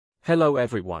Hello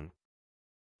everyone.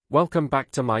 Welcome back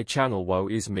to my channel Woe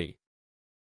Is Me.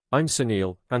 I'm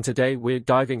Sunil, and today we're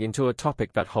diving into a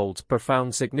topic that holds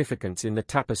profound significance in the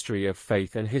tapestry of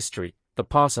faith and history, the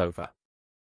Passover.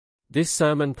 This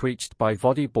sermon preached by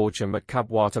Vodi Borcham at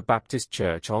Kabwata Baptist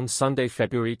Church on Sunday,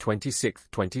 February 26,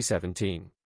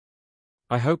 2017.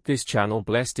 I hope this channel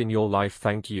blessed in your life.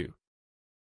 Thank you.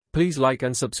 Please like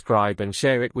and subscribe and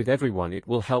share it with everyone. It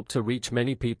will help to reach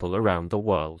many people around the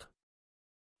world.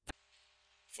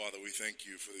 Father, we thank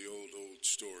you for the old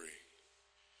story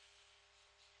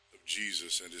of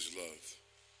Jesus and his love.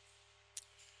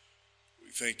 We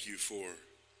thank you for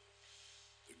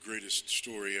the greatest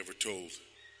story ever told,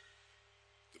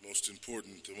 the most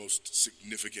important, the most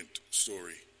significant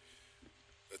story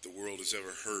that the world has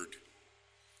ever heard.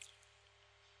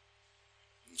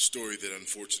 A story that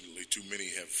unfortunately too many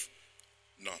have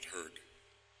not heard.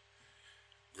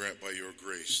 Grant by your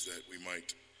grace that we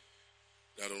might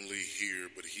not only hear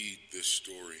but heed this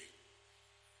story,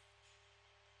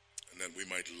 and that we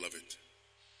might love it.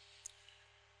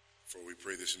 For we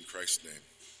pray this in Christ's name.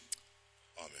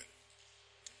 Amen.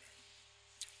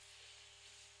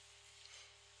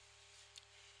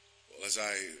 Well, as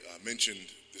I mentioned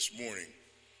this morning,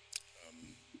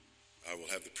 I will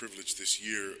have the privilege this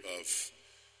year of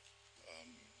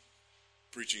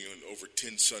preaching on over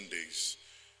 10 Sundays,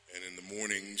 and in the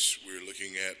mornings we're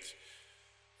looking at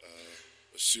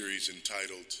a series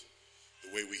entitled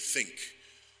The Way We Think,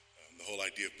 the whole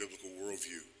idea of biblical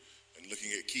worldview, and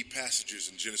looking at key passages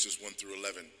in Genesis 1 through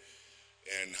 11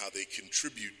 and how they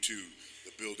contribute to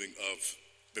the building of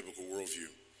biblical worldview.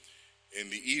 In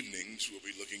the evenings, we'll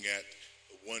be looking at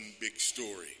one big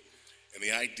story, and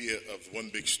the idea of one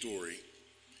big story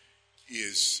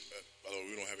is, although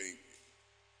we don't have any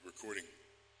recording.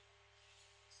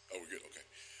 Oh, we're good, okay.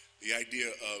 The idea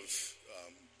of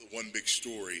the one big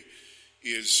story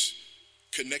is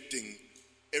connecting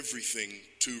everything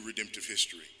to redemptive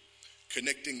history,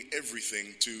 connecting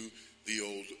everything to the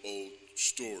old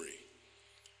story.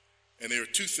 And there are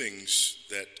two things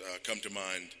that come to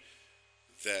mind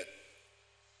that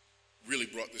really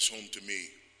brought this home to me.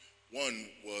 One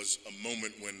was a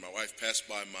moment when my wife passed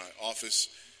by my office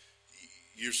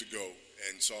years ago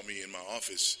and saw me in my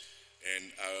office,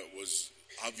 and I was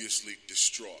obviously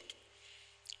distraught.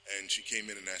 And she came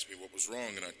in and asked me what was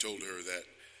wrong, and I told her that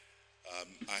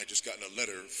I had just gotten a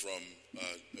letter from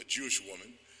a Jewish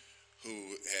woman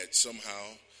who had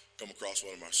somehow come across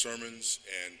one of my sermons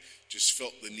and just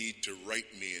felt the need to write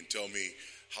me and tell me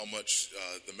how much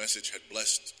the message had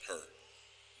blessed her.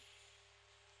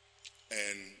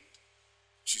 And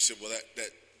she said, well,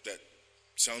 that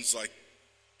sounds like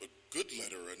a good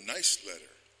letter, a nice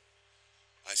letter.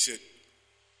 I said,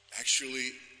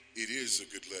 actually, it is a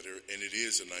good letter, and it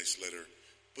is a nice letter,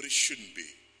 but it shouldn't be.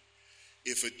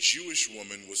 If a Jewish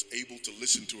woman was able to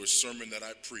listen to a sermon that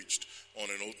I preached on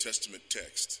an Old Testament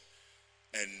text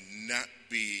and not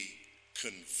be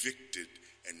convicted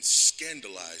and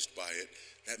scandalized by it,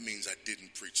 that means I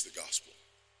didn't preach the gospel.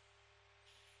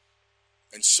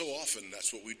 And so often,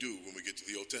 that's what we do when we get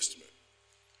to the Old Testament.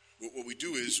 What we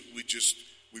do is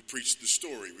we preach the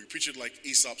story. We preach it like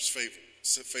Aesop's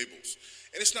fables.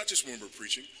 And it's not just when we're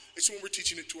preaching, it's when we're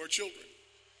teaching it to our children.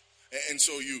 And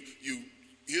so you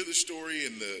hear the story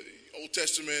in the Old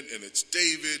Testament, and it's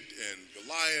David and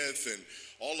Goliath, and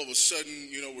all of a sudden,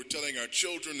 we're telling our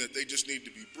children that they just need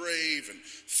to be brave and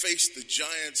face the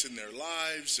giants in their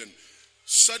lives. And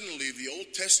suddenly the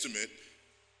Old Testament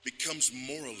becomes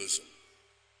moralism.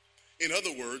 In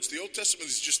other words, the Old Testament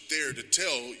is just there to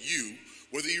tell you,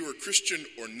 whether you're a Christian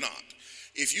or not,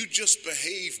 if you just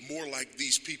behave more like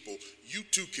these people, you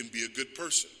too can be a good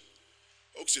person.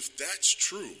 Folks, if that's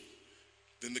true,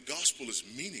 then the gospel is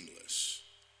meaningless.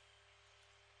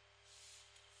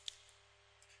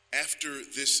 After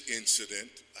this incident,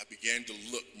 I began to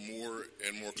look more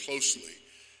and more closely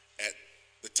at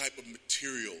the type of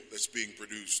material that's being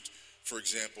produced, for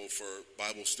example, for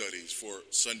Bible studies, for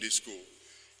Sunday school.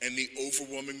 And the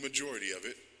overwhelming majority of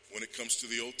it, when it comes to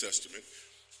the Old Testament,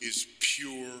 is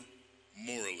pure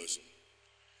moralism.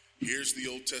 Here's the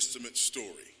Old Testament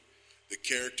story. The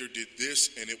character did this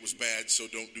and it was bad, so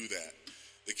don't do that.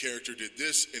 The character did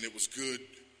this and it was good,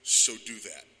 so do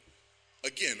that.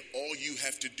 Again, all you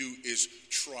have to do is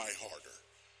try harder.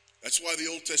 That's why the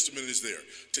Old Testament is there,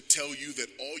 to tell you that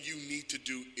all you need to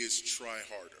do is try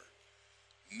harder.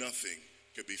 Nothing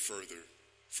could be further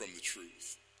from the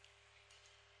truth.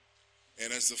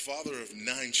 And as the father of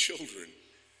 9 children,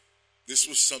 this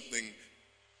was something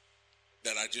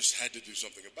that I just had to do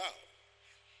something about.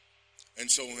 And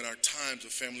so in our times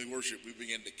of family worship, we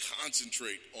began to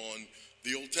concentrate on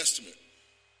the Old Testament.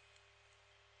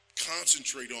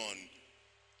 concentrate on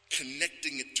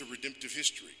connecting it to redemptive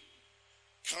history.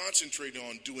 Concentrate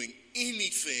on doing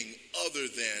anything other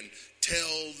than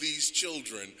tell these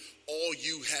children all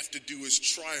you have to do is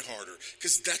try harder,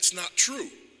 because that's not true.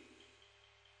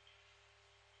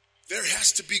 There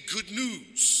has to be good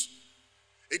news.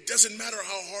 It doesn't matter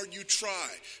how hard you try.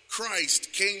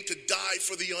 Christ came to die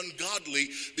for the ungodly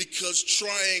because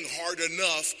trying hard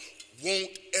enough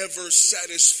won't ever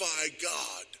satisfy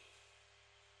God.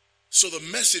 So the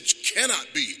message cannot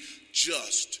be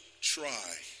just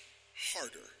try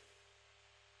harder.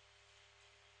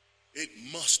 It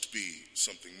must be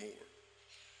something more.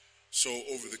 So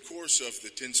over the course of the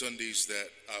 10 Sundays that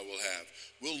I will have,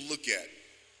 we'll look at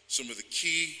some of the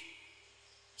key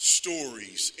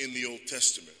stories in the Old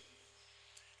Testament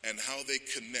and how they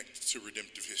connect to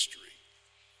redemptive history.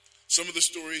 Some of the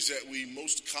stories that we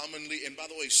most commonly, and by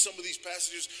the way, some of these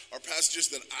passages are passages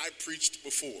that I preached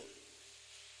before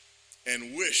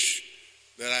and wish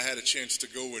that I had a chance to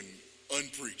go and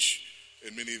unpreach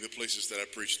in many of the places that I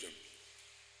preached them.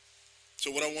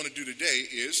 So what I want to do today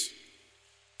is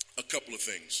a couple of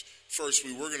things. First,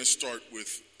 we were going to start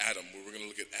with Adam. We were going to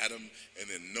look at Adam and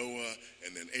then Noah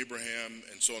and then Abraham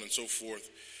and so on and so forth.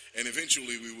 And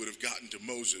eventually we would have gotten to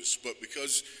Moses. But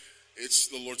because it's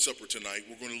the Lord's Supper tonight,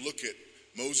 we're going to look at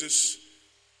Moses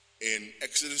in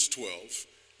Exodus 12,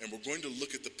 and we're going to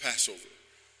look at the Passover.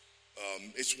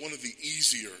 It's one of the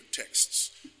easier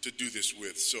texts to do this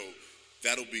with, so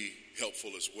that'll be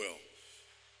helpful as well.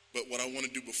 But what I want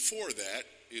to do before that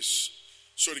is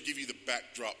sort of give you the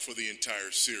backdrop for the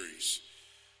entire series.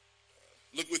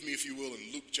 Look with me, if you will,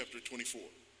 in Luke chapter 24.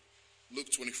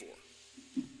 Luke 24.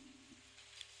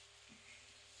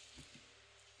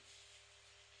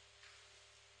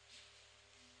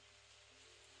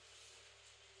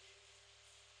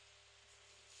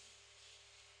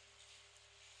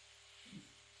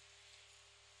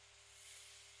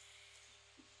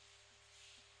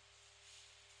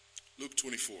 Luke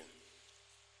 24.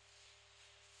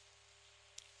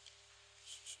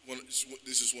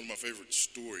 This is one of my favorite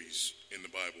stories in the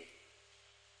Bible.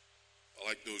 I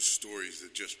like those stories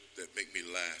that make me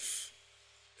laugh,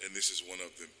 and this is one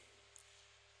of them.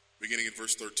 Beginning in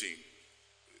verse 13.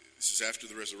 This is after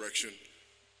the resurrection,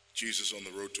 Jesus on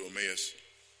the road to Emmaus.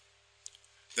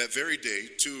 That very day,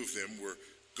 two of them were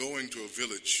going to a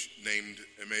village named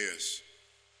Emmaus,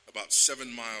 about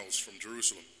 7 miles from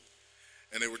Jerusalem.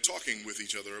 And they were talking with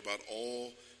each other about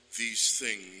all these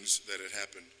things that had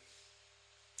happened.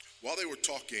 While they were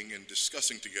talking and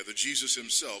discussing together, Jesus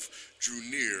himself drew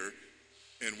near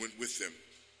and went with them.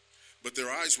 But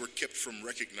their eyes were kept from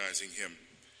recognizing him.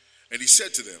 And he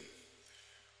said to them,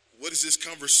 "What is this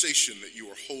conversation that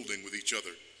you are holding with each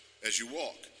other as you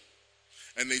walk?"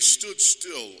 And they stood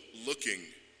still, looking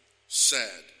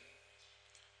sad.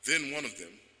 Then one of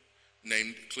them,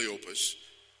 named Cleopas,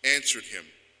 answered him,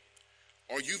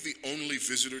 "Are you the only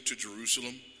visitor to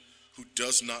Jerusalem who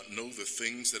does not know the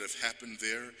things that have happened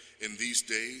there in these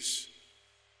days?"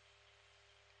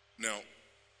 Now,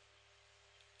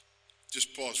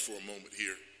 just pause for a moment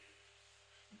here.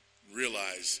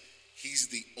 Realize he's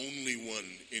the only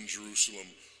one in Jerusalem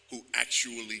who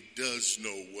actually does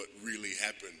know what really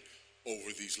happened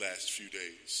over these last few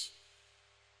days.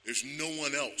 There's no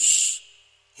one else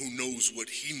who knows what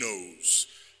he knows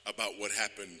about what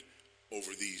happened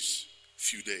over these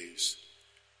few days.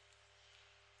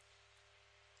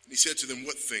 And he said to them,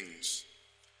 "What things?"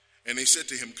 And they said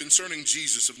to him, "Concerning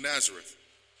Jesus of Nazareth,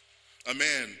 a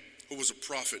man who was a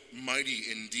prophet,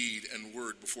 mighty in deed and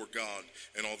word before God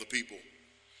and all the people,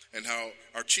 and how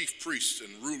our chief priests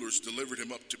and rulers delivered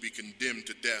him up to be condemned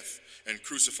to death and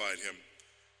crucified him.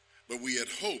 But we had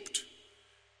hoped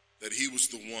that he was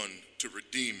the one to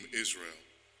redeem Israel.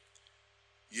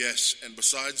 Yes, and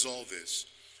besides all this,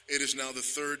 it is now the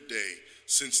 3rd day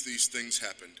since these things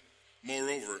happened.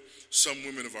 Moreover, some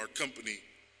women of our company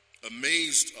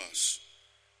amazed us.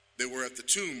 They were at the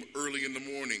tomb early in the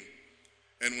morning,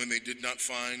 and when they did not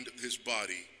find his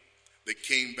body, they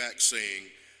came back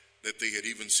saying that they had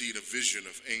even seen a vision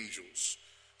of angels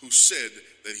who said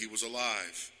that he was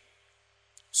alive.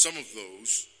 Some of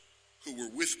those who were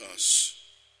with us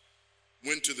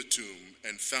went to the tomb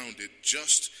and found it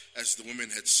just as the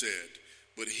women had said,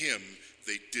 but him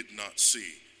they did not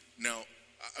see." Now,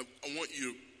 I want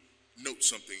you to note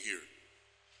something here.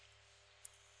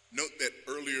 Note that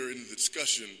earlier in the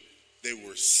discussion, they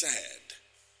were sad.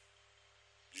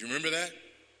 Do you remember that?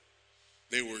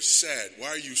 They were sad. Why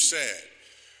are you sad?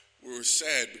 We were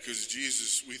sad because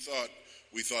Jesus, we thought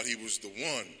he was the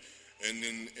one, and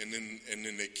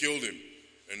then they killed him.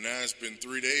 And now it's been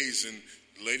 3 days, and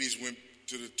the ladies went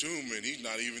to the tomb, and he's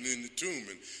not even in the tomb.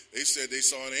 And they said they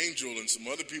saw an angel, and some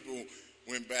other people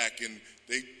went back, and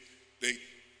they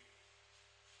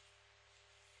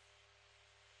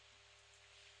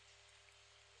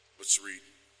let's read.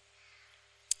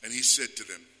 And he said to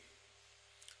them,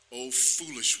 O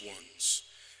foolish ones,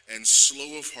 and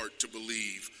slow of heart to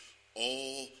believe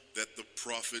all that the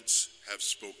prophets have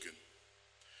spoken.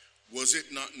 Was it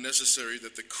not necessary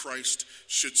that the Christ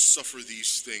should suffer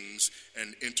these things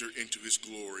and enter into his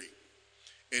glory?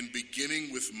 And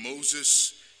beginning with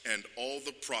Moses and all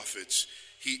the prophets,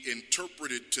 he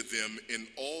interpreted to them in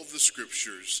all the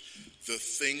scriptures the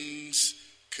things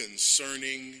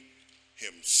concerning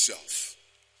himself.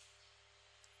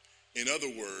 In other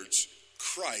words,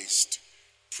 Christ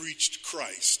preached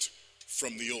Christ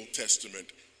from the Old Testament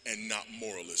and not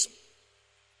moralism.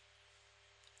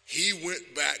 He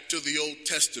went back to the Old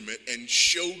Testament and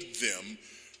showed them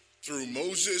through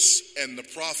Moses and the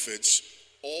prophets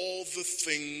all the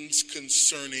things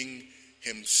concerning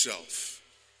himself.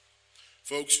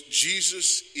 Folks,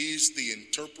 Jesus is the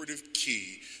interpretive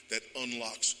key that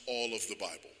unlocks all of the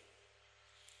Bible.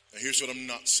 Now here's what I'm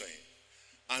not saying.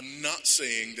 I'm not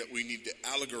saying that we need to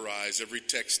allegorize every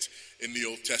text in the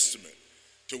Old Testament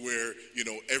to where,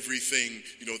 everything,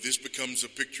 this becomes a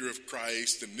picture of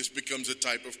Christ and this becomes a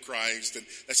type of Christ. And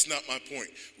that's not my point.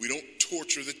 We don't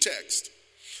torture the text.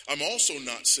 I'm also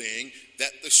not saying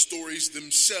that the stories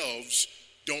themselves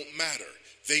don't matter.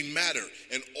 They matter,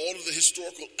 and all of the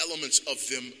historical elements of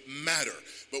them matter.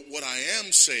 But what I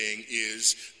am saying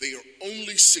is they are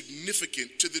only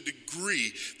significant to the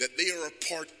degree that they are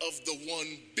a part of the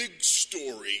one big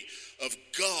story of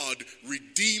God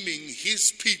redeeming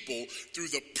his people through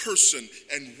the person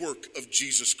and work of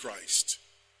Jesus Christ.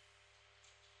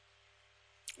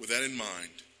 With that in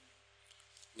mind,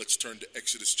 let's turn to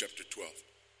Exodus chapter 12.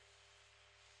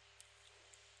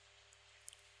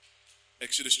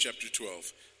 Exodus chapter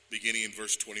 12, beginning in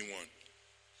verse 21.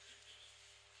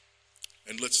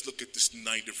 And let's look at this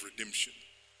night of redemption.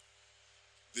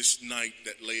 This night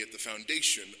that lay at the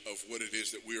foundation of what it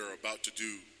is that we are about to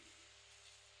do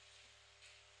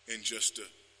in just a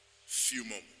few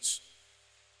moments.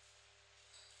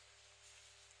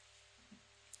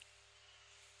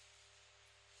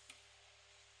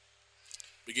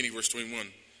 Beginning verse 21.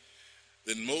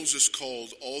 Then Moses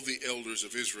called all the elders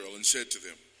of Israel and said to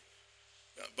them,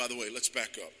 by the way, let's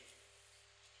back up.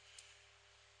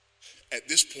 At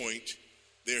this point,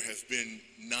 there have been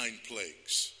 9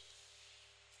 plagues.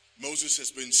 Moses has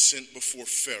been sent before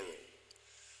Pharaoh.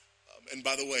 And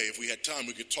by the way, if we had time,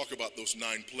 we could talk about those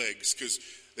 9 plagues, because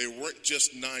they weren't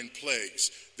just 9 plagues.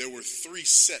 There were 3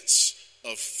 sets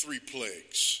of 3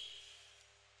 plagues.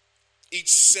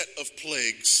 Each set of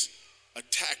plagues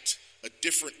attacked a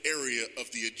different area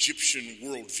of the Egyptian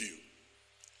worldview.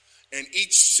 And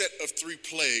each set of 3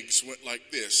 plagues went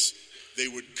like this. They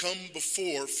would come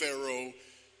before Pharaoh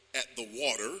at the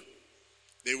water.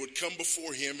 They would come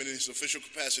before him in his official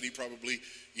capacity, probably,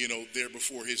 there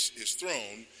before his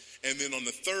throne. And then on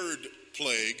the 3rd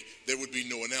plague, there would be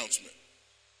no announcement.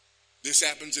 This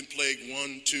happens in plague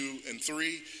 1, 2, and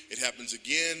 3. It happens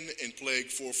again in plague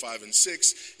 4, 5, and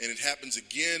 6. And it happens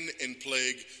again in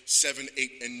plague 7,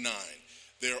 8, and 9.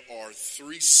 There are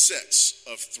 3 sets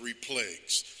of 3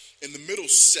 plagues. In the middle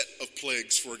set of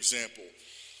plagues, for example,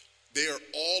 they are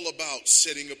all about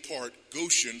setting apart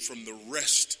Goshen from the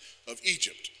rest of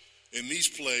Egypt. In these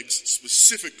plagues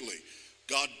specifically,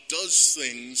 God does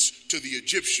things to the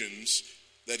Egyptians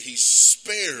that he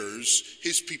spares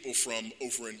his people from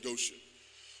over in Goshen.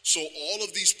 So all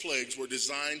of these plagues were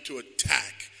designed to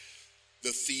attack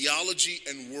the theology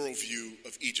and worldview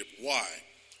of Egypt. Why?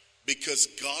 Because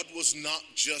God was not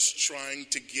just trying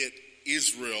to get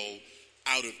Israel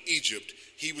out of Egypt,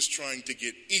 he was trying to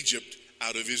get Egypt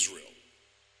out of Israel.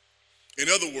 In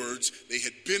other words, they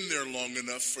had been there long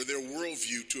enough for their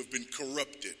worldview to have been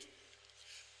corrupted.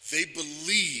 They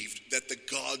believed that the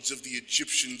gods of the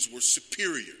Egyptians were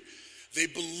superior. They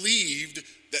believed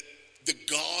that the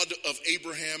God of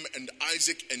Abraham and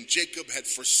Isaac and Jacob had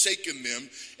forsaken them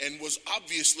and was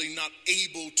obviously not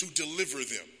able to deliver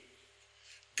them.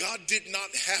 God did not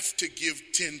have to give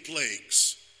 10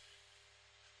 plagues.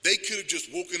 They could have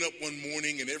just woken up one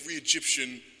morning and every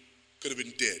Egyptian could have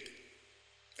been dead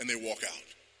and they walk out.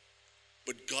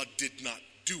 But God did not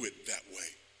do it that way.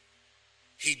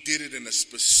 He did it in a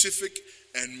specific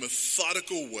and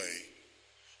methodical way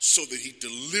so that he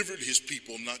delivered his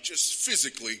people not just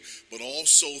physically but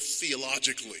also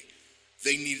theologically.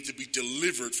 They needed to be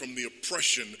delivered from the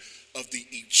oppression of the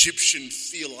Egyptian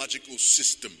theological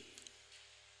system.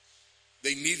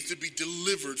 They needed to be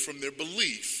delivered from their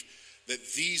belief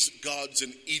that these gods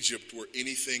in Egypt were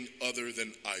anything other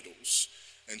than idols.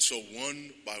 And so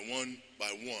one by one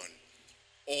by one,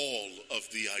 all of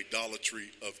the idolatry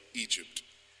of Egypt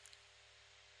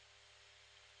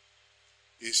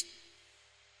is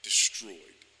destroyed.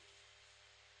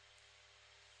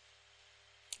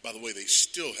 By the way, they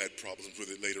still had problems with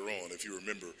it later on, if you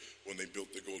remember, when they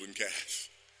built the golden calf.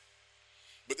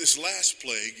 But this last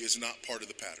plague is not part of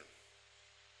the pattern.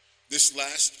 This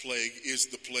last plague is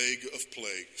the plague of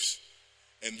plagues.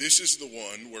 And this is the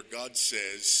one where God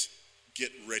says,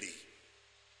 get ready,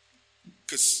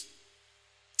 because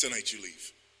tonight you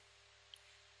leave.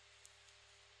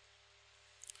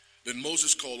 Then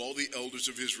Moses called all the elders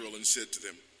of Israel and said to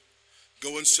them,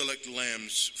 go and select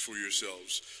lambs for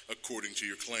yourselves according to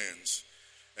your clans,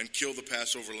 and kill the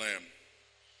Passover lamb.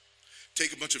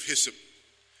 Take a bunch of hyssop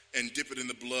and dip it in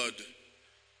the blood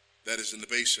that is in the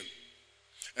basin,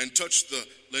 and touch the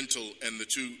lintel and the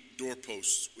two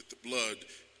doorposts with the blood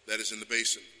that is in the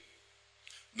basin.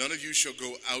 None of you shall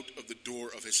go out of the door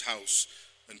of his house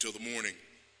until the morning,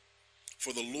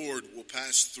 for the Lord will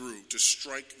pass through to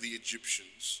strike the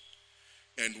Egyptians.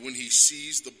 And when he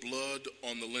sees the blood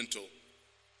on the lintel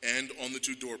and on the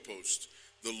two doorposts,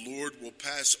 the Lord will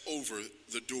pass over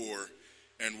the door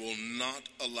and will not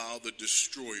allow the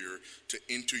destroyer to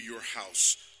enter your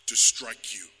house to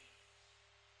strike you.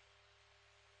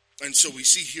 And so we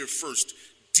see here first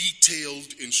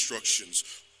detailed instructions.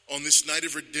 On this night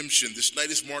of redemption, this night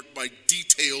is marked by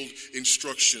detailed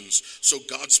instructions, so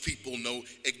God's people know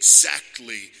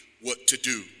exactly what to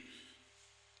do.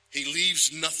 He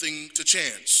leaves nothing to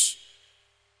chance.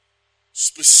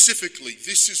 Specifically,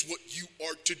 this is what you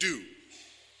are to do.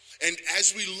 And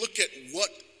as we look at what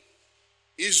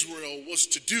Israel was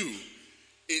to do,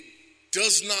 it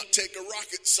does not take a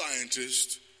rocket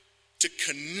scientist to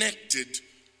connect it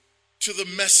to the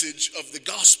message of the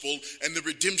gospel and the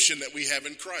redemption that we have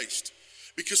in Christ.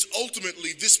 Because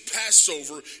ultimately, this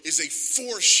Passover is a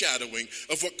foreshadowing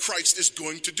of what Christ is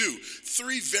going to do.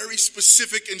 3 very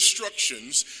specific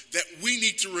instructions that we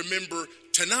need to remember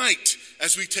tonight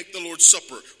as we take the Lord's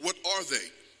Supper. What are they?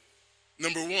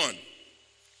 Number 1,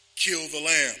 kill the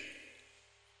lamb.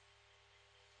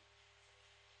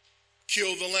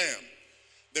 Kill the lamb.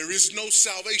 There is no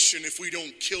salvation if we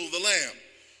don't kill the lamb.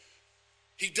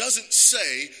 He doesn't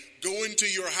say, go into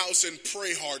your house and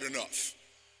pray hard enough.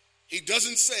 He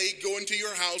doesn't say, go into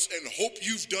your house and hope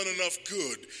you've done enough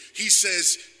good. He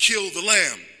says, kill the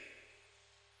lamb.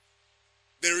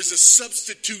 There is a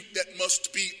substitute that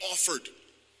must be offered.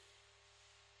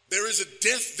 There is a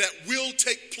death that will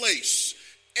take place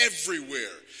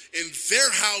everywhere. In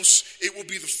their house, it will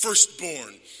be the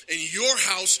firstborn. In your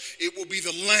house, it will be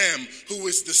the lamb who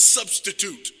is the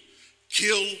substitute.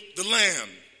 Kill the lamb.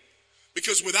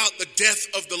 Because without the death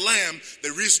of the lamb,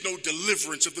 there is no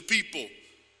deliverance of the people.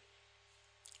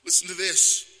 Listen to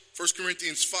this. 1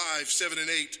 Corinthians 5, 7 and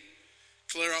 8.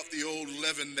 Clear out the old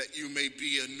leaven that you may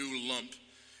be a new lump,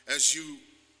 as you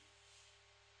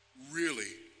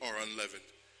really are unleavened.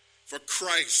 For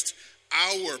Christ,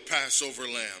 our Passover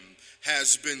lamb,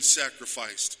 has been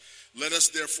sacrificed. Let us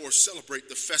therefore celebrate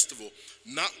the festival,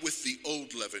 not with the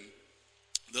old leaven,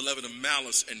 the leaven of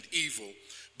malice and evil,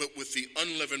 but with the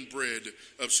unleavened bread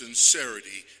of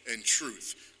sincerity and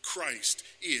truth. Christ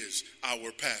is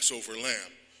our Passover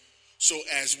lamb. So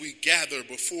as we gather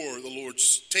before the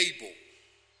Lord's table,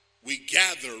 we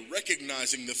gather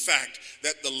recognizing the fact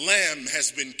that the lamb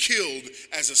has been killed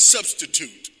as a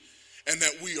substitute, and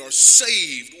that we are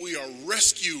saved, we are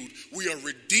rescued, we are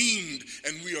redeemed,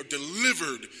 and we are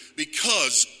delivered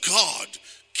because God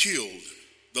killed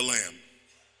the lamb.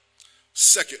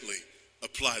 Secondly,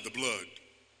 apply the blood.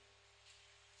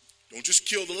 Don't just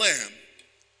kill the lamb,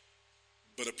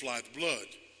 but apply the blood.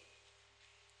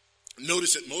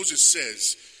 Notice that Moses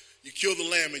says, you kill the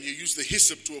lamb and you use the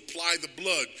hyssop to apply the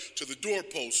blood to the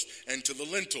doorposts and to the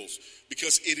lintels,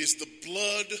 because it is the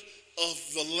blood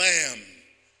of the lamb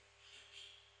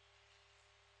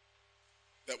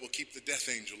that will keep the death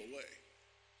angel away.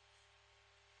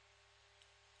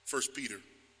 1 Peter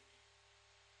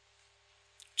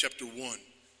chapter 1,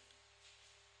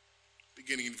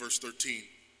 beginning in verse 13.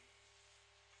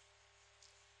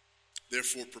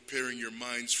 Therefore, preparing your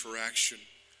minds for action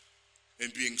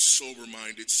and being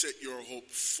sober-minded, set your hope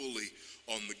fully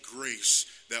on the grace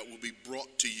that will be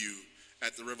brought to you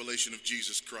at the revelation of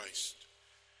Jesus Christ.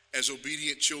 As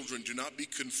obedient children, do not be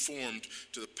conformed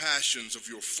to the passions of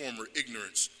your former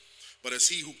ignorance, but as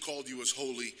he who called you is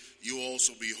holy, you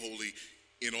also be holy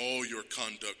in all your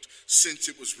conduct, since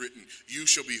it was written, you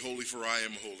shall be holy, for I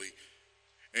am holy.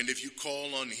 And if you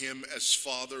call on him as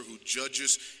Father who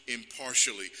judges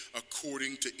impartially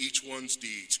according to each one's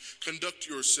deeds, conduct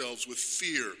yourselves with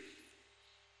fear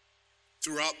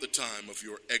throughout the time of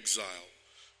your exile,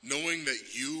 knowing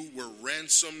that you were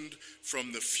ransomed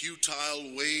from the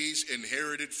futile ways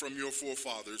inherited from your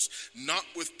forefathers, not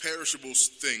with perishable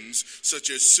things such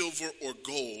as silver or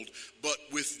gold, but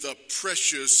with the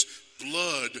precious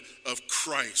blood of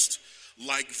Christ,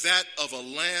 like that of a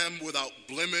lamb without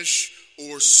blemish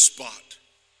or spot.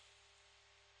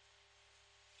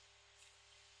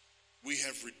 We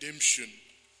have redemption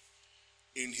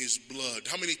in his blood.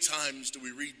 How many times do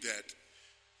we read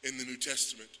that in the New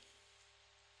Testament?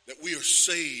 That we are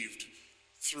saved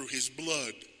through his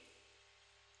blood.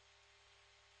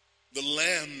 The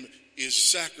lamb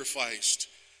is sacrificed,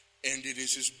 and it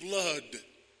is his blood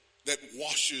that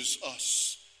washes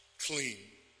us clean.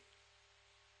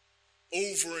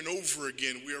 Over and over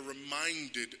again, we are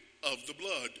reminded of the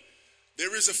blood.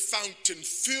 There is a fountain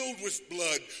filled with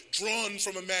blood drawn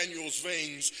from Emmanuel's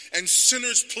veins, and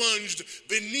sinners plunged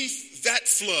beneath that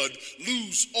flood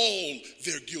lose all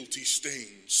their guilty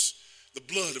stains. The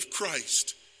blood of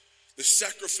Christ, the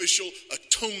sacrificial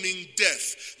atoning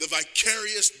death, the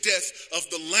vicarious death of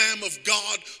the Lamb of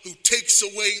God who takes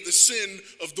away the sin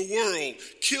of the world.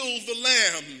 Kill the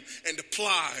lamb and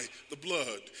apply the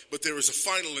blood. But there is a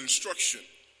final instruction.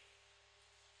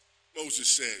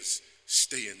 Moses says,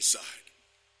 stay inside.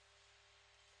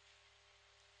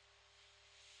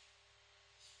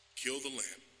 Kill the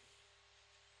lamb.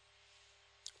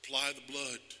 Apply the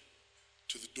blood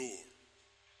to the door.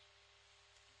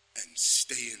 And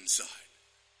stay inside.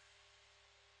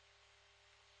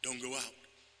 Don't go out.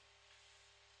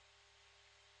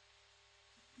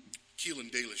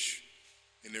 Keelan Dalish,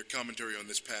 in their commentary on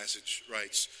this passage,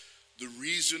 writes, the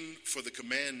reason for the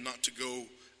command not to go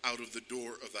out of the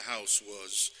door of the house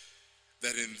was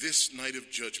that in this night of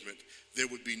judgment, there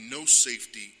would be no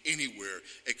safety anywhere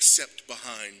except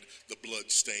behind the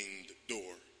blood-stained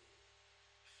door.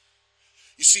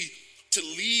 You see, to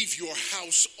leave your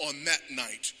house on that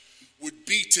night would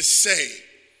be to say,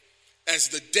 as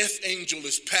the death angel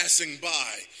is passing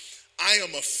by, I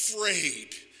am afraid,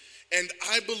 and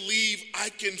I believe I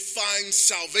can find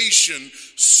salvation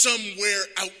somewhere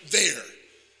out there.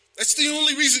 That's the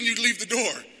only reason you'd leave the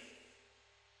door.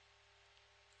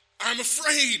 I'm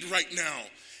afraid right now,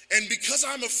 and because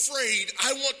I'm afraid,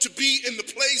 I want to be in the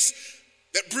place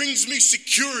that brings me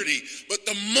security. But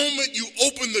the moment you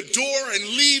open the door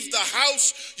and leave the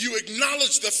house, you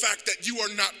acknowledge the fact that you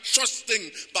are not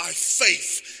trusting by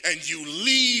faith, and you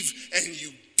leave and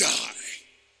you die.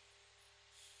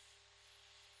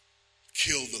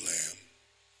 Kill the lamb.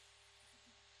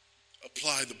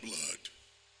 Apply the blood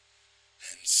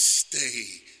and stay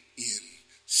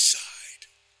inside.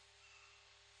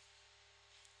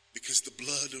 Because the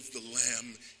blood of the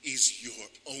lamb is your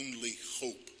only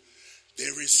hope.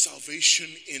 There is salvation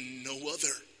in no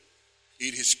other.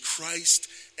 It is Christ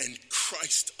and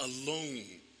Christ alone.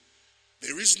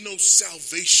 There is no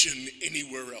salvation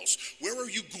anywhere else. Where are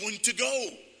you going to go?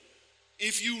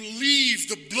 If you leave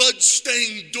the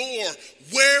blood-stained door,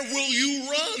 where will you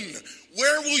run?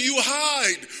 Where will you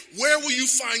hide? Where will you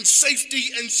find safety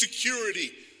and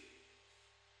security?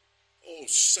 Oh,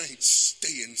 saints,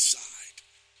 stay inside.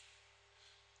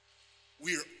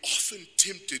 We are often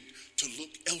tempted to look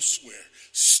elsewhere.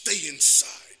 Stay inside.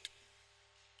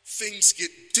 Things get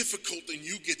difficult and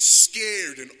you get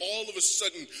scared, and all of a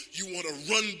sudden you want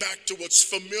to run back to what's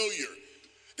familiar.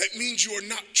 That means you are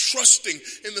not trusting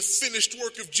in the finished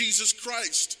work of Jesus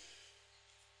Christ.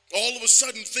 All of a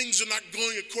sudden things are not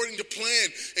going according to plan,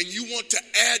 and you want to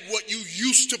add what you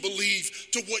used to believe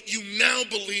to what you now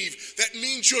believe. That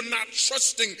means you're not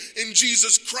trusting in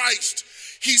Jesus Christ.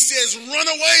 He says, run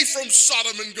away from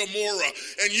Sodom and Gomorrah,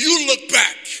 and you look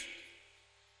back.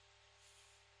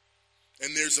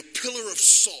 And there's a pillar of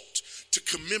salt to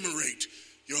commemorate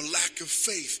your lack of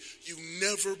faith. You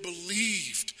never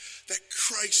believed that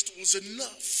Christ was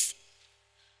enough.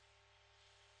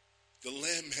 The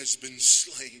Lamb has been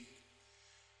slain.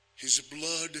 His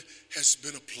blood has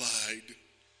been applied.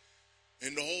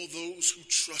 And all those who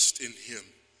trust in him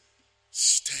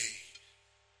stay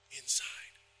inside.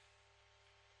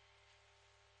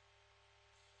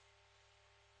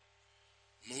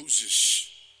 Moses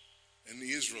and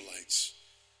the Israelites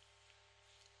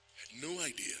had no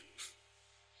idea,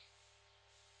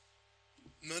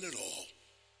 none at all,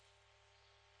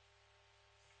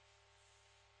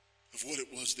 of what it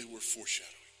was they were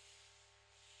foreshadowing.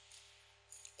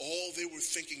 All they were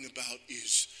thinking about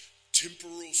is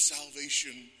temporal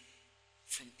salvation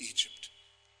from Egypt.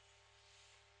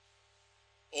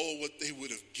 Oh, what they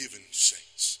would have given,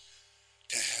 saints,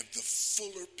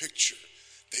 fuller picture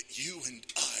that you and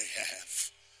I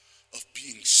have of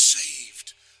being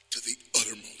saved to the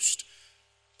uttermost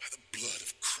by the blood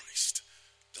of Christ,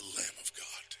 the Lamb of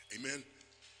God. Amen?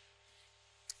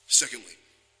 Secondly,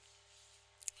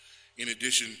 in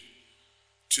addition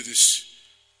to this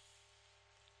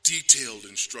detailed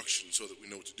instruction so that we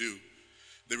know what to do,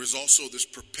 there is also this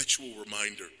perpetual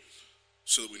reminder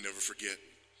so that we never forget.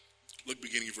 Look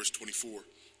beginning at verse 24.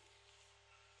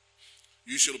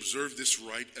 You shall observe this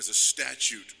rite as a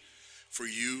statute for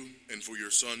you and for your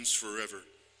sons forever.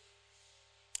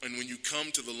 And when you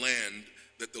come to the land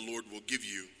that the Lord will give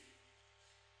you,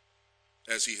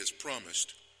 as he has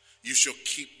promised, you shall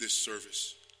keep this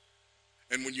service.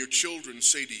 And when your children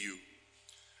say to you,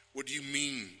 what do you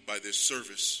mean by this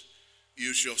service?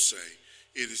 You shall say,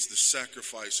 it is the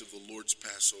sacrifice of the Lord's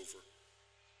Passover.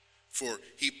 For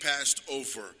he passed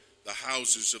over the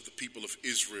houses of the people of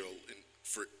Israel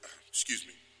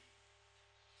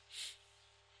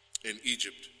in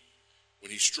Egypt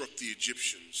when he struck the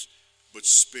Egyptians, but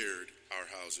spared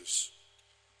our houses.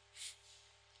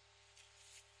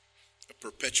 A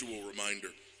perpetual reminder.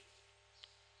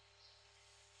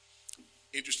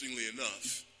 Interestingly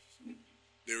enough,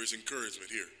 there is encouragement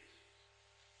here.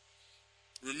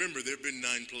 Remember, there have been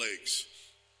 9 plagues.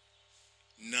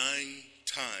 9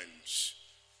 times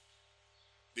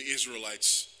the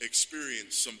Israelites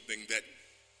experienced something that,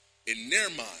 in their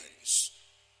minds,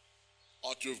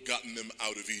 ought to have gotten them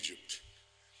out of Egypt.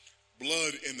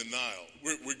 Blood in the Nile.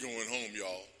 We're going home,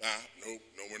 y'all. No,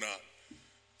 we're not.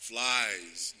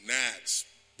 Flies, gnats,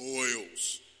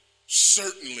 boils.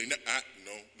 Certainly not.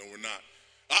 No, we're not.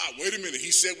 Wait a minute.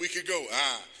 He said we could go.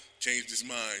 Changed his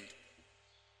mind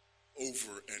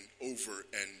over and over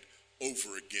and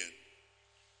over again.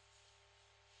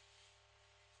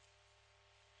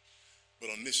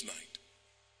 But on this night,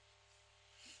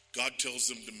 God tells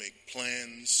them to make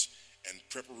plans and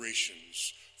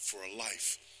preparations for a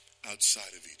life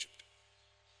outside of Egypt.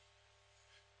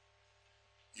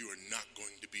 You are not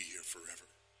going to be here forever.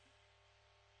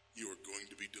 You are going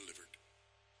to be delivered.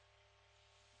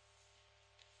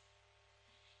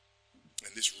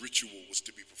 And this ritual was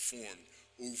to be performed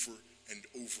over and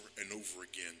over and over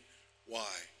again. Why?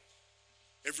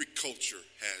 Every culture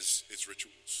has its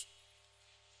rituals.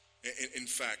 In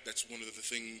fact, that's one of the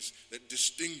things that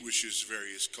distinguishes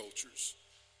various cultures.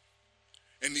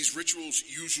 And these rituals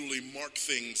usually mark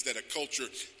things that a culture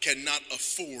cannot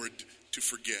afford to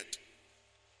forget.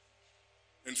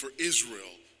 And for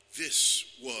Israel, this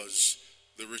was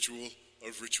the ritual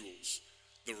of rituals,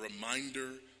 the reminder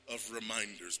of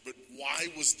reminders. But why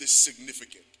was this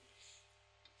significant?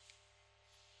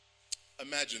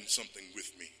 Imagine something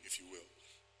with me, if you will.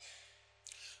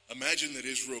 Imagine that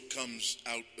Israel comes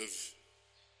out of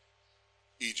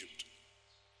Egypt,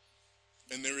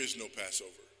 and there is no Passover,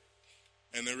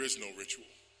 and there is no ritual,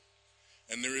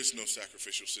 and there is no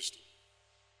sacrificial system.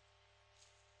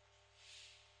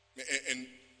 And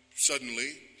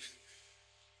suddenly,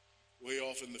 way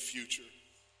off in the future,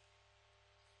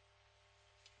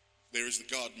 there is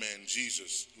the God-man,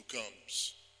 Jesus, who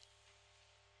comes.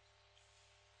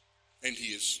 And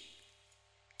he is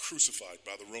crucified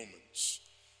by the Romans.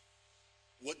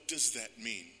 What does that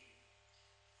mean?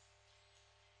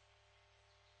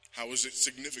 How is it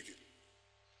significant?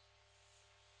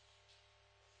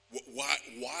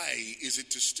 Why is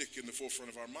it to stick in the forefront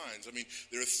of our minds? I mean,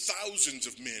 there are thousands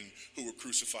of men who were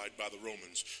crucified by the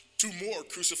Romans. 2 more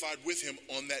crucified with him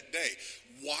on that day.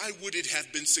 Why would it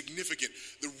have been significant?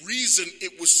 The reason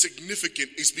it was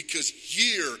significant is because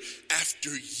year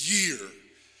after year,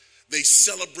 they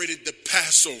celebrated the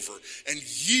Passover. And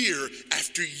year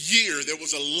after year, there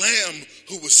was a lamb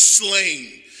who was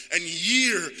slain. And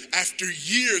year after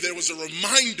year, there was a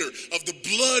reminder of the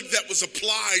blood that was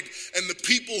applied and the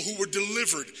people who were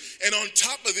delivered. And on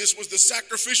top of this was the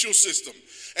sacrificial system.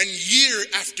 And year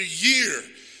after year,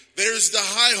 there's the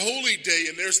high holy day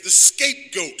and there's the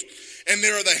scapegoat. And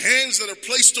there are the hands that are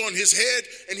placed on his head,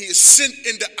 and he is sent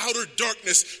into outer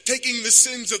darkness, taking the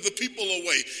sins of the people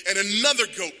away. And another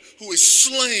goat who is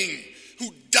slain,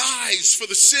 who dies for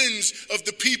the sins of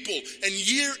the people. And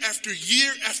year after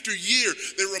year after year,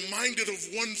 they're reminded of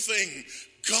one thing.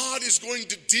 God is going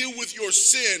to deal with your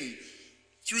sin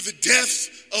through the death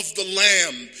of the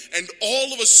Lamb. And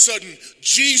all of a sudden,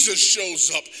 Jesus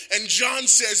shows up. And John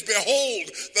says, behold,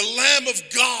 the Lamb of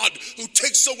God who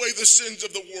takes away the sins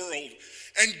of the world.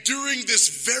 And during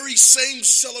this very same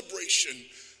celebration,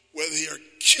 where they are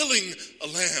killing a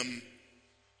lamb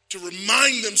to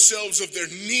remind themselves of their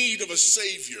need of a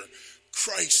Savior,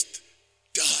 Christ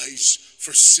dies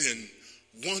for sin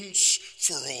once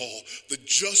for all, the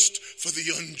just for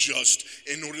the unjust,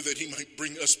 in order that he might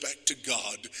bring us back to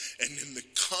God. And in the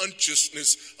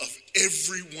consciousness of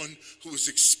everyone who has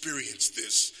experienced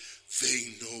this,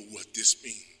 they know what this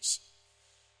means.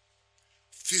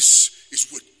 This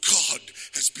is what God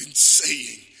has been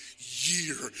saying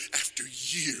year after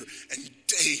year and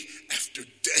day after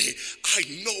day. I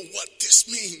know what this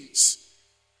means.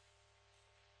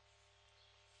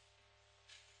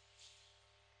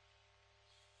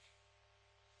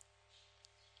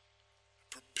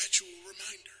 Perpetual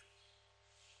reminder.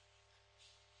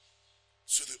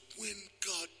 So that when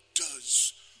God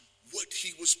does what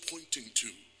he was pointing to,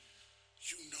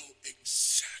 you know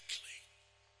exactly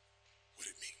what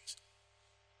it means.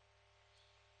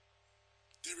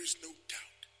 There is no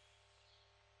doubt.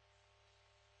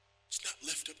 It's not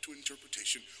left up to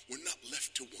interpretation. We're not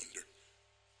left to wonder.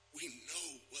 We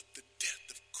know what the death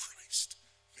of Christ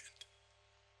meant.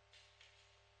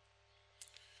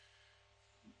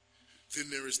 Then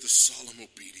there is the solemn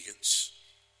obedience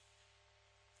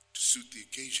to suit the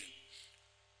occasion.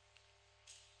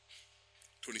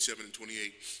 27 and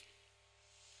 28.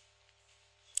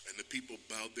 And the people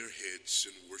bowed their heads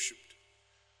and worshipped.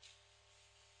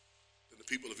 And the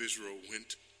people of Israel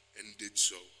went and did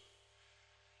so,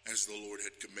 as the Lord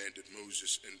had commanded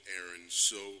Moses and Aaron,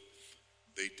 so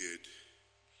they did.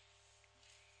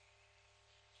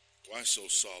 Why so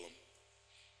solemn?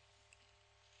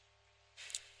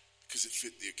 Because it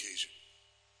fit the occasion.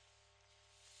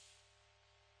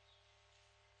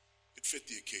 It fit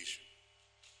the occasion.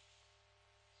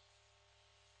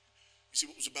 You see,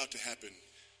 what was about to happen,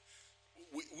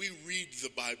 we read the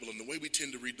Bible, and the way we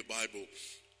tend to read the Bible,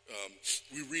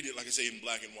 we read it, like I say, in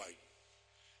black and white,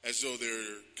 as though there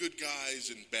are good guys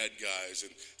and bad guys,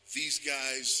 and these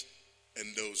guys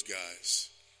and those guys.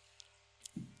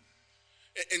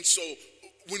 And so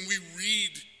when we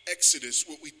read Exodus,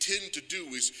 what we tend to do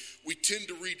is we tend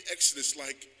to read Exodus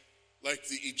like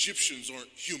the Egyptians aren't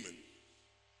human.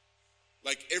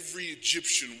 Like every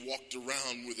Egyptian walked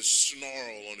around with a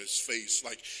snarl on his face.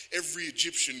 Like every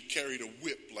Egyptian carried a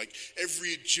whip. Like every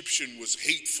Egyptian was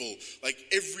hateful. Like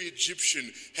every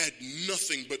Egyptian had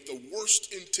nothing but the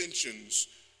worst intentions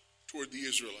toward the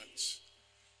Israelites.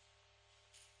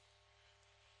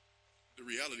 The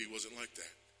reality wasn't like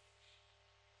that.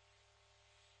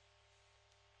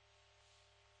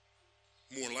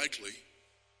 More likely,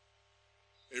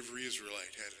 every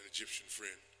Israelite had an Egyptian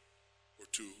friend, or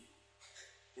two,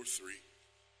 or three.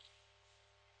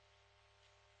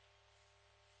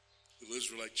 Little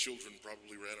Israelite children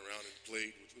probably ran around and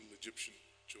played with little Egyptian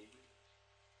children.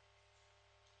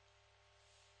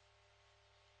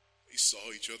 They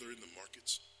saw each other in the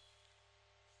markets.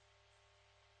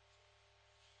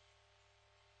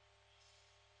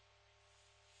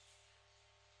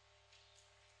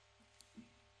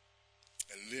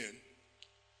 And then,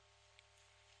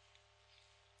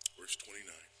 verse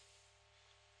 29.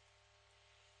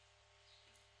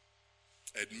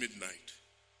 At midnight,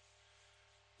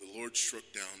 the Lord struck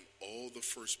down all the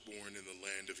firstborn in the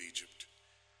land of Egypt,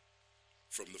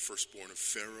 from the firstborn of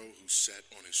Pharaoh who sat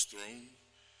on his throne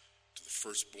to the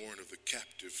firstborn of the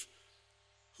captive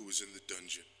who was in the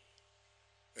dungeon,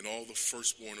 and all the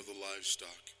firstborn of the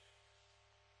livestock.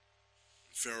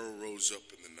 And Pharaoh rose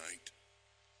up in the night,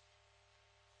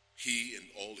 he and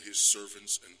all his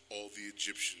servants and all the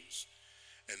Egyptians,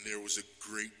 and there was a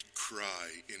great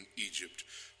cry in Egypt,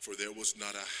 for there was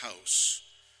not a house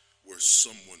where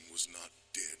someone was not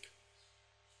dead.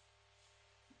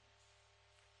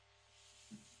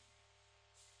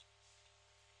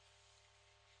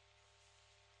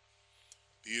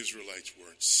 The Israelites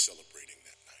weren't celebrating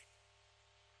that night.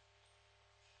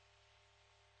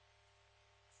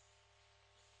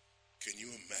 Can you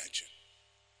imagine?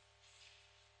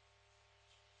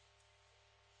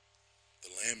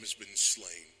 The lamb has been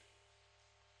slain.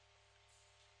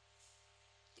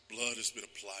 The blood has been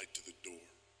applied to the door.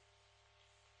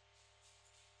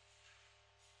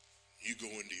 You go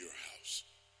into your house.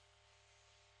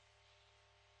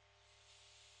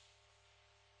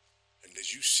 And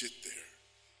as you sit there,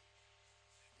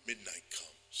 midnight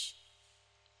comes.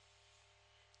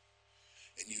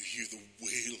 And you hear the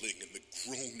wailing and the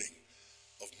groaning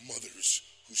of mothers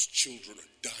whose children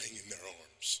are dying in their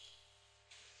arms.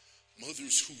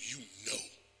 Mothers who you know.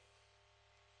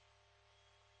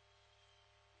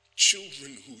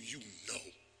 Children who you know.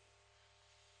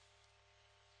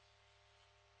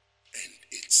 And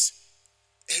it's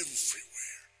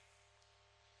everywhere.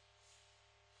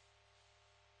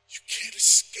 You can't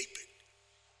escape it.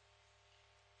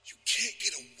 You can't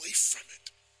get away from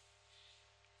it.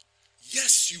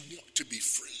 Yes, you want to be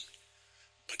free,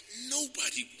 But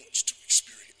nobody wants to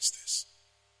experience this.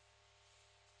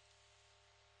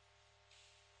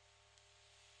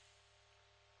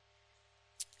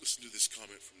 Listen to this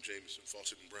comment from Jameson,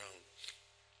 Fawcett, and Brown.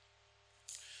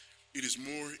 It is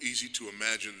more easy to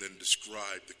imagine than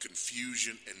describe the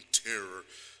confusion and terror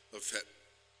of that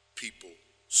people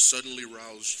suddenly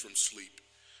roused from sleep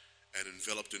and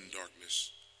enveloped in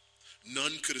darkness.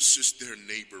 None could assist their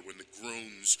neighbor when the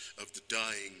groans of the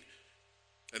dying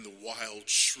and the wild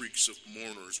shrieks of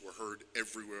mourners were heard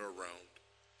everywhere around.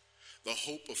 The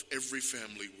hope of every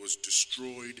family was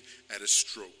destroyed at a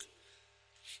stroke.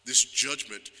 This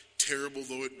judgment, terrible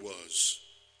though it was,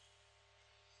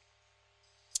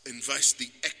 invites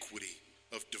the equity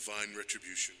of divine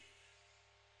retribution.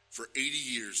 For 80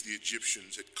 years, the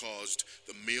Egyptians had caused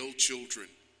the male children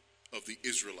of the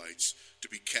Israelites to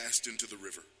be cast into the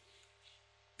river.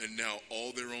 And now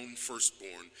all their own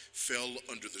firstborn fell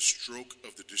under the stroke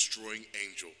of the destroying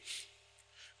angel.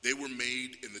 They were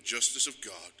made in the justice of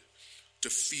God to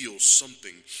feel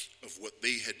something of what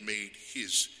they had made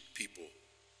his people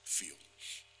feel.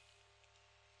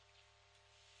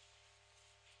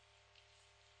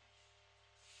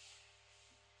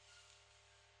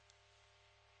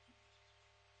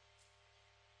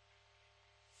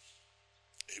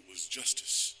 It was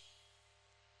justice,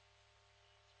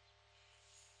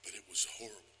 but it was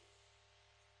horrible.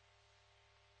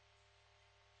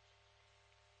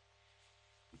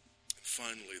 And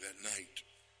finally, that night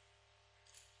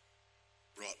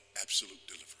brought absolute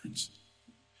deliverance,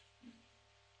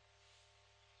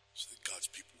 so that God's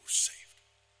people were saved.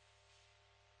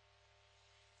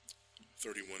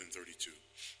 31 and 32.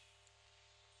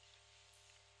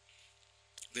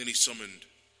 Then he summoned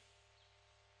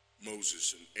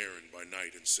Moses and Aaron by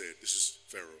night and said, this is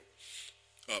Pharaoh,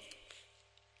 up,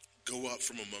 go out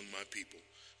from among my people,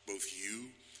 both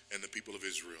you and the people of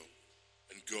Israel,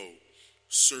 and go,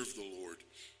 serve the Lord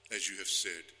as you have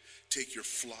said. Take your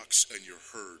flocks and your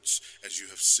herds as you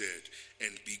have said,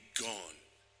 and be gone,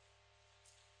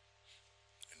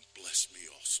 and bless me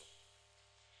also.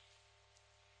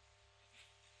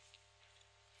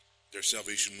 Their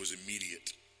salvation was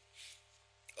immediate.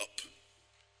 Up,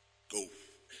 go,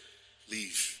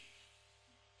 leave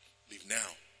now.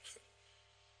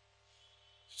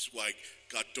 This is why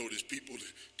God told his people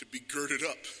to be girded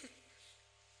up.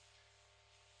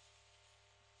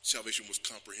 Salvation was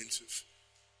comprehensive.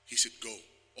 He said, go,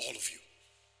 all of you.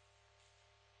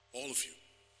 All of you.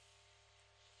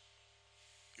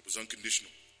 It was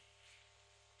unconditional.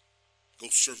 Go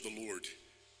serve the Lord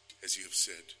as you have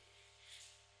said.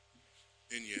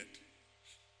 And yet,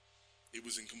 it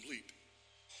was incomplete.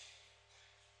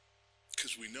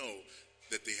 Because we know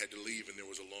that they had to leave and there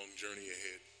was a long journey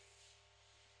ahead.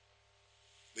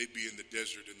 They'd be in the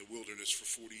desert, in the wilderness for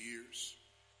 40 years.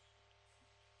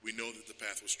 We know that the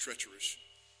path was treacherous.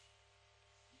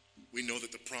 We know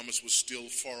that the promise was still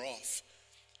far off.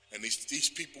 And these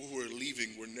people who are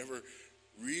leaving were never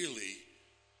really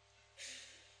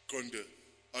going to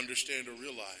understand or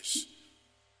realize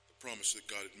the promise that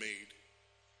God had made.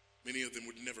 Many of them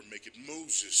would never make it.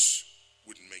 Moses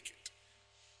wouldn't make it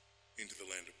into the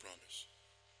land of promise.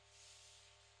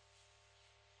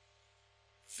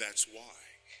 That's why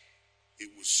it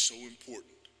was so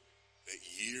important that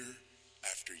year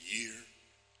after year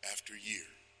after year,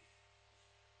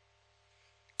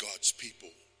 God's people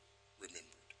remembered.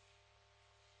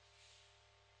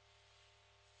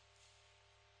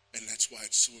 And that's why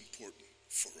it's so important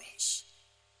for us.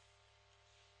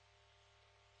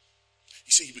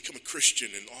 You see, you become a Christian,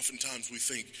 and oftentimes we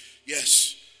think,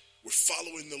 yes, we're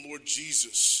following the Lord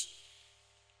Jesus,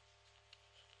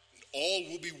 and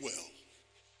all will be well.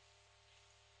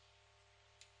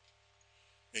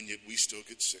 And yet we still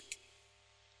get sick.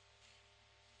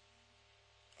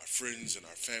 Our friends and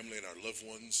our family and our loved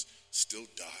ones still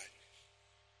die.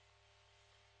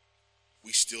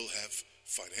 We still have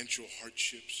financial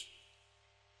hardships,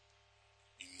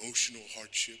 emotional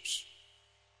hardships,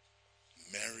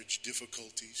 marriage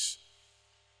difficulties,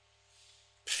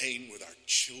 pain with our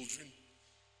children.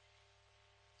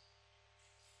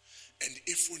 And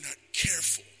if we're not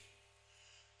careful,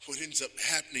 what ends up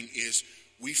happening is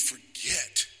we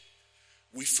forget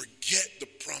the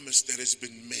promise that has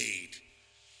been made.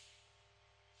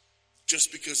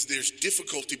 Just because there's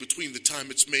difficulty between the time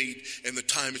it's made and the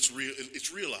time it's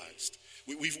realized.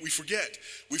 We forget.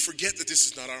 We forget that this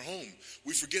is not our home.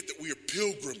 We forget that we are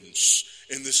pilgrims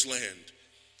in this land.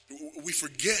 We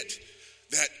forget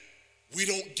that we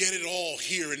don't get it all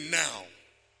here and now.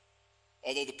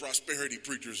 Although the prosperity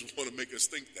preachers want to make us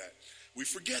think that. We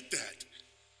forget that.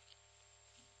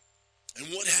 And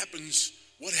what happens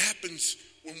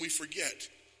when we forget?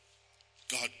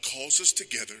 God calls us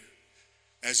together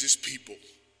as his people,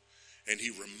 and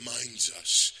he reminds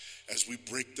us as we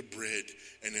break the bread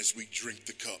and as we drink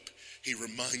the cup. He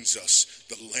reminds us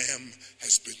the lamb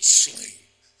has been slain.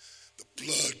 The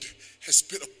blood has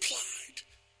been applied.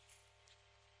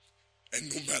 And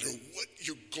no matter what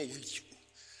you're going through,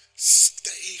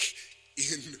 stay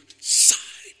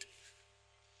inside.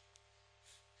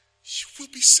 You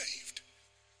will be saved.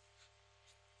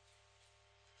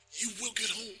 You will get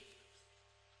home.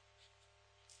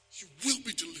 You will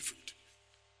be delivered.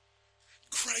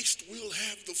 Christ will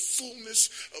have the fullness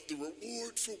of the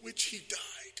reward for which he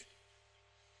died.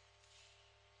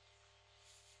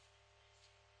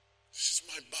 This is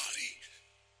my body,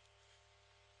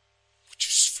 which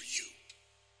is for you.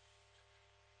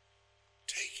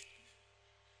 Take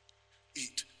it.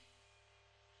 Eat.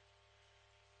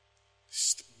 This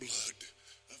is the blood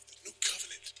of the new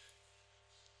covenant,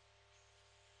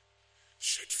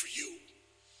 shed for you.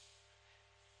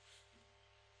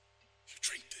 You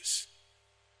drink this.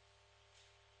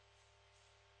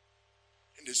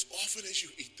 And as often as you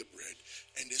eat the bread,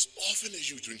 and as often as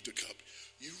you drink the cup,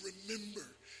 you remember,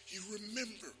 you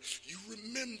remember, you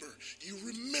remember, you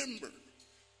remember.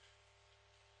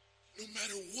 No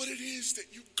matter what it is that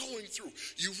you're going through,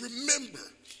 you remember.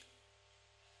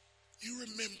 You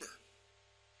remember.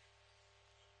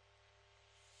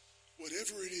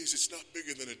 Whatever it is, it's not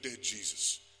bigger than a dead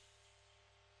Jesus.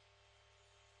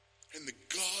 And the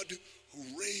God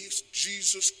who raised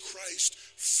Jesus Christ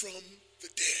from the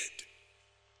dead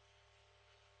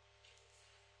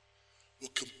will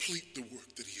complete the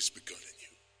work that he has begun in you.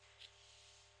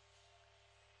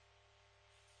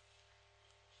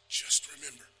 Just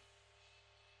remember,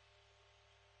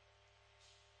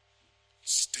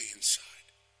 stay inside.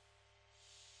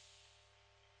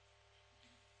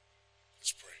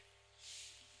 Let's pray.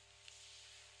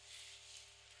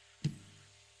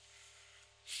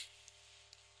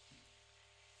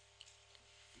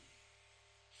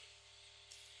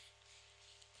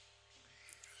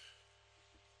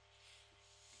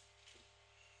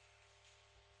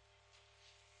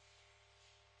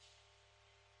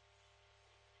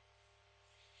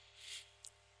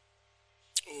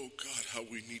 Oh God, how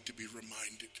we need to be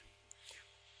reminded.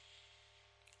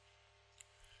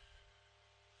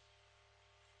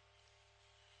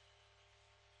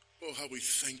 Oh, how we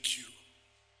thank you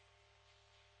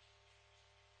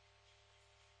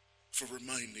for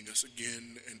reminding us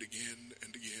again and again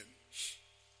and again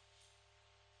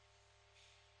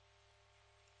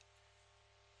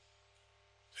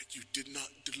that you did not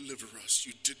deliver us,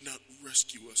 you did not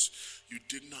rescue us, you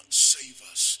did not save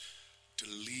us to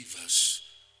leave us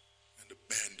and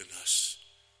abandon us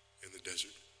in the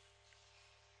desert.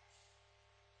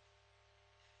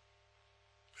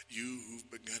 But you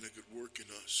who've begun a good work in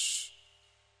us,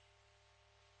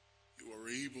 you are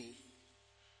able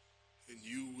and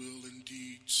you will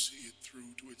indeed see it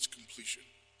through to its completion.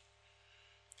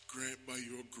 Grant by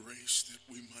your grace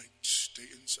that we might stay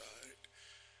inside,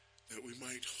 that we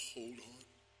might hold on.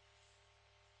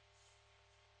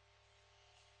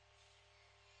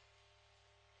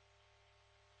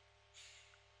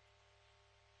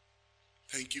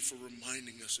 Thank you for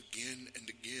reminding us again and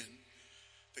again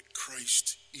that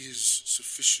Christ is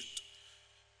sufficient,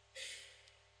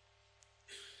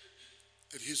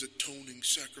 that his atoning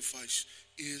sacrifice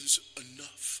is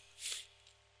enough.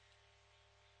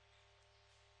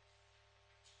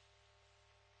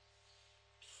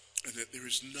 And that there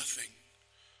is nothing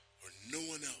or no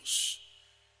one else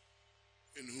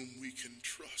in whom we can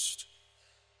trust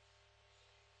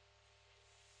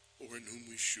or in whom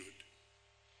we should.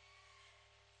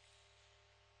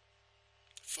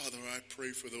 Father, I pray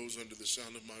for those under the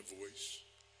sound of my voice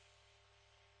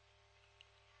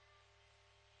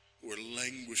who are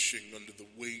languishing under the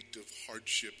weight of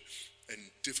hardship and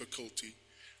difficulty,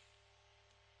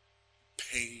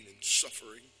 pain and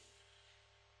suffering,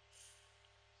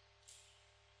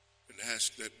 and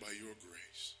ask that by your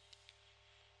grace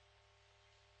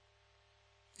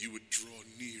you would draw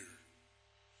near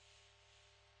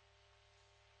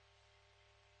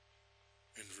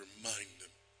and remind them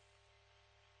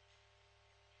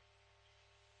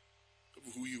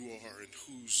of who you are and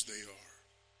whose they are,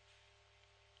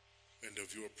 and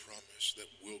of your promise that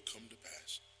will come to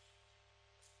pass.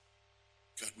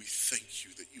 God, we thank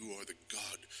you that you are the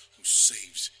God who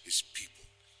saves his people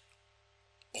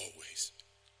always.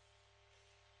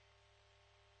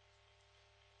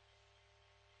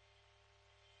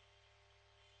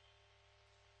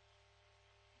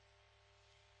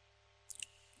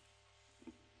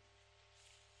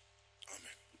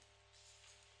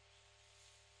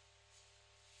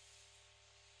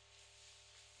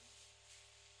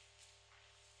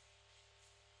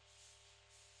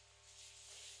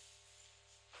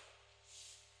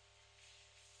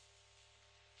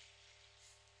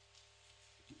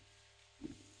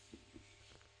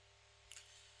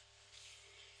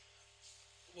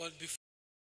 Well, before